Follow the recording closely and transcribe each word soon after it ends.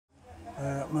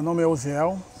Meu nome é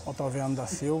Oziel da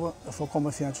Silva, eu sou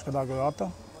comerciante aqui da Grota.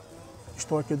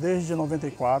 Estou aqui desde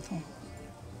 94,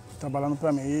 trabalhando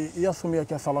para mim. E assumi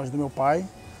aqui essa loja do meu pai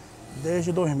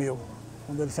desde 2000,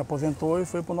 quando ele se aposentou e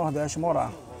foi para o Nordeste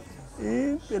morar.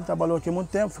 E ele trabalhou aqui muito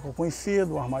tempo, ficou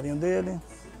conhecido, o armarinho dele,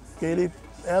 que ele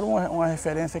era uma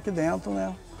referência aqui dentro,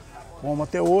 né? Como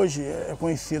até hoje é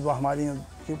conhecido o armarinho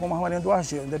aqui como armarinho do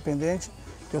Argel, independente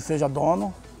que eu seja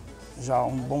dono já há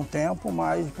um bom tempo,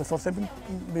 mas o pessoal sempre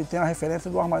me tem a referência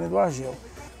do armarinho do Argel.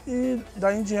 E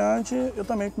daí em diante eu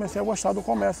também comecei a gostar do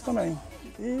comércio também.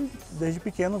 E desde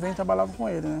pequeno venho trabalhando com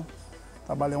ele, né?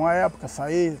 Trabalhei uma época,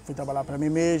 saí, fui trabalhar para mim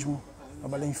mesmo,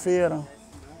 trabalhei em feira.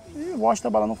 E gosto de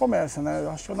trabalhar no comércio, né? Eu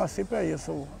acho que eu nasci para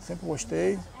isso, eu sempre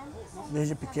gostei,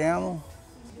 desde pequeno.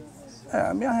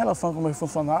 A minha relação com meus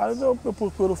funcionários eu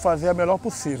procuro fazer a melhor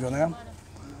possível, né?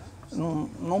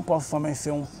 Não posso também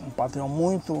ser um patrão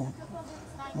muito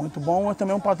bom, mas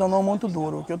também um patrão não muito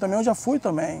duro, porque eu já fui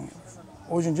também.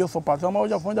 Hoje em dia eu sou patrão,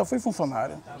 mas eu já fui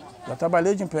funcionário. Já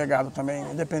trabalhei de empregado também,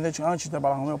 independente, antes de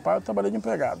trabalhar com meu pai, eu trabalhei de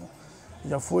empregado.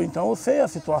 Já fui, então eu sei a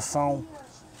situação.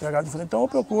 Então eu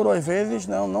procuro, às vezes,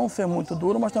 não ser muito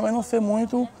duro, mas também não ser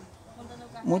muito.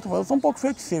 Eu sou um pouco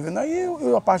flexível, né?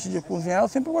 E a parte de cozinhar eu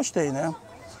sempre gostei, né?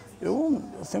 Eu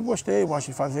sempre gostei, gosto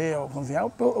de fazer, cozinhar,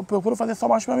 eu procuro fazer só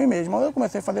mais para mim mesmo. Eu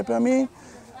comecei a fazer para mim,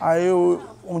 aí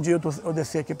um dia eu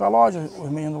desci aqui para a loja, os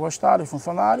meninos gostaram, os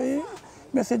funcionários, e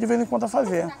comecei de vez em quando a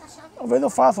fazer. Talvez eu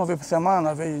faça uma vez por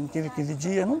semana, às vezes em 15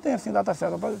 dias, não tem assim data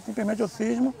certa, simplesmente eu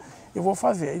cismo e vou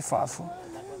fazer, e faço.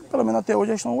 Pelo menos até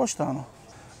hoje eles estão gostando.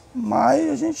 Mas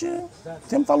a gente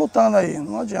sempre está lutando aí,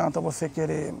 não adianta você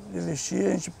querer desistir,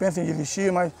 a gente pensa em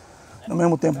desistir, mas ao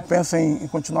mesmo tempo pensa em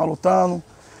continuar lutando,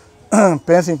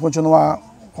 pensa em continuar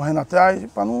correndo atrás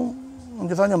para não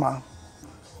desanimar.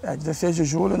 16 de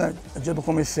julho, né, é dia do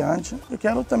comerciante, e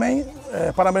quero também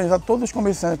parabenizar todos os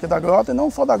comerciantes aqui da Grota, e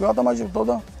não só da Grota, mas de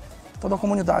toda a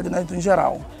comunidade, né, em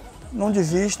geral. Não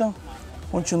desista,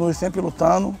 continue sempre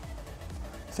lutando,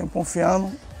 sempre confiando,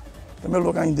 em primeiro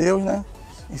lugar em Deus, né?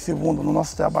 Em segundo, no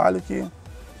nosso trabalho, que,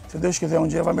 se Deus quiser, um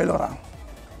dia vai melhorar.